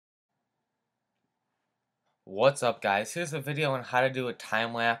What's up, guys? Here's a video on how to do a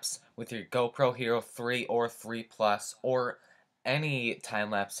time lapse with your GoPro Hero 3 or 3 Plus or any time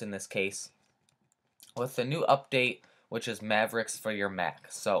lapse in this case with the new update, which is Mavericks for your Mac.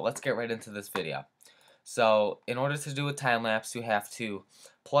 So let's get right into this video. So in order to do a time lapse, you have to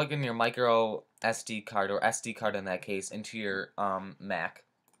plug in your micro SD card or SD card in that case into your Mac,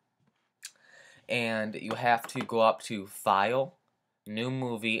 and you have to go up to File, New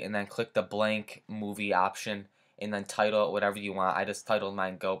Movie, and then click the blank movie option and then title it whatever you want. I just titled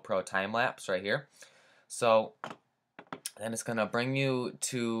mine GoPro Time Lapse right here. So then it's gonna bring you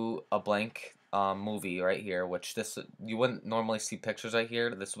to a blank movie right here, which this you wouldn't normally see pictures right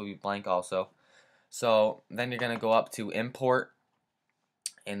here. This will be blank also. So then you're gonna go up to Import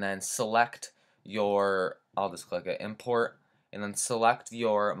and then select your, I'll just click it, Import, and then select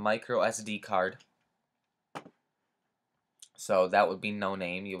your micro SD card. So that would be no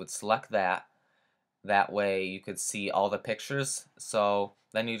name. You would select that. That way you could see all the pictures. So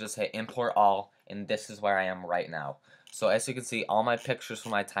then you just hit import all, and this is where I am right now. So as you can see, all my pictures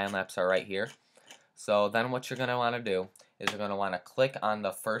from my time lapse are right here. So then what you're going to want to do is you're going to want to click on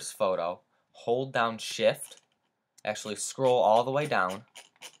the first photo, hold down shift, actually scroll all the way down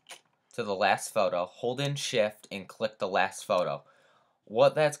to the last photo, hold in shift and click the last photo.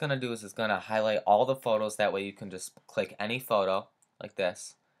 What that's going to do is it's going to highlight all the photos. That way you can just click any photo like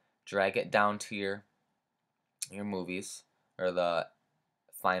this, drag it down to your movies or the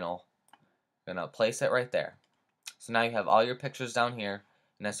final. You're going to place it right there. So now you have all your pictures down here,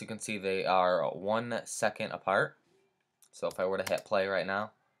 and as you can see they are 1 second apart. So if I were to hit play right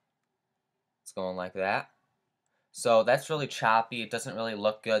now, it's going like that. So that's really choppy. It doesn't really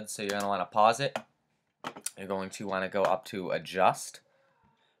look good, so you're going to want to pause it. You're going to want to go up to adjust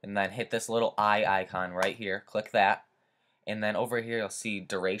and then hit this little eye icon right here. Click that, and then over here you'll see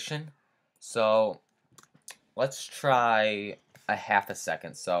duration. So let's try a half a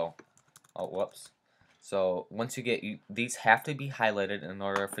second. So, oh, whoops. So once you get, these have to be highlighted in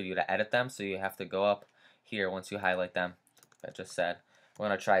order for you to edit them. So you have to go up here once you highlight them. Like I just said, we're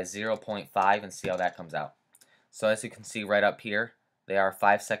going to try 0.5 and see how that comes out. So as you can see right up here, they are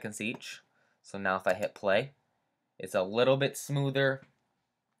 5 seconds each. So now if I hit play, it's a little bit smoother,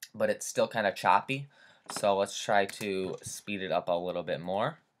 but it's still kind of choppy. So let's try to speed it up a little bit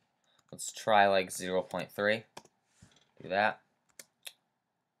more. Let's try like 0.3. Do that.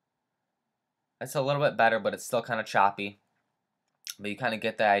 That's a little bit better, but it's still kind of choppy. But you kind of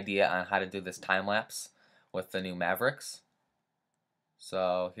get the idea on how to do this time lapse with the new Mavericks.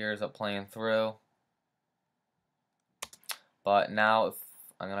 So here's it playing through. But now if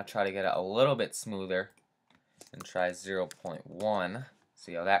I'm going to try to get it a little bit smoother and try 0.1.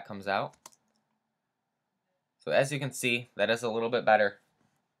 See how that comes out. So as you can see, that is a little bit better.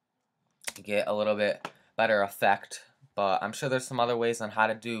 You get a little bit better effect, but I'm sure there's some other ways on how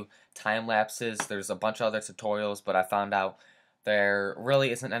to do time lapses. There's a bunch of other tutorials, but I found out there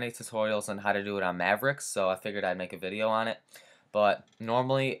really isn't any tutorials on how to do it on Mavericks, so I figured I'd make a video on it. But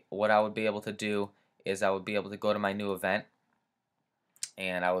normally what I would be able to do is I would be able to go to my new event,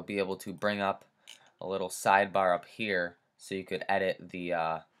 and I would be able to bring up a little sidebar up here so you could edit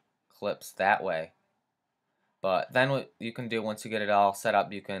the clips that way. But then what you can do once you get it all set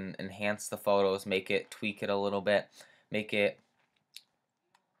up, you can enhance the photos, tweak it a little bit, make it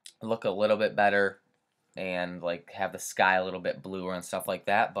look a little bit better, and like have the sky a little bit bluer and stuff like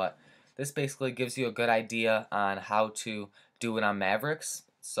that. But this basically gives you a good idea on how to do it on Mavericks.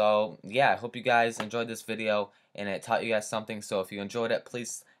 So yeah, I hope you guys enjoyed this video and it taught you guys something. So if you enjoyed it,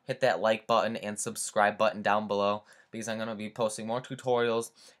 please hit that like button and subscribe button down below, because I'm going to be posting more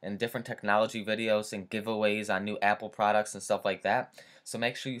tutorials and different technology videos and giveaways on new Apple products and stuff like that. So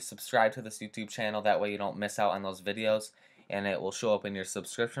make sure you subscribe to this YouTube channel, that way you don't miss out on those videos and it will show up in your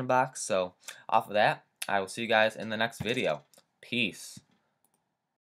subscription box. So off of that, I will see you guys in the next video. Peace.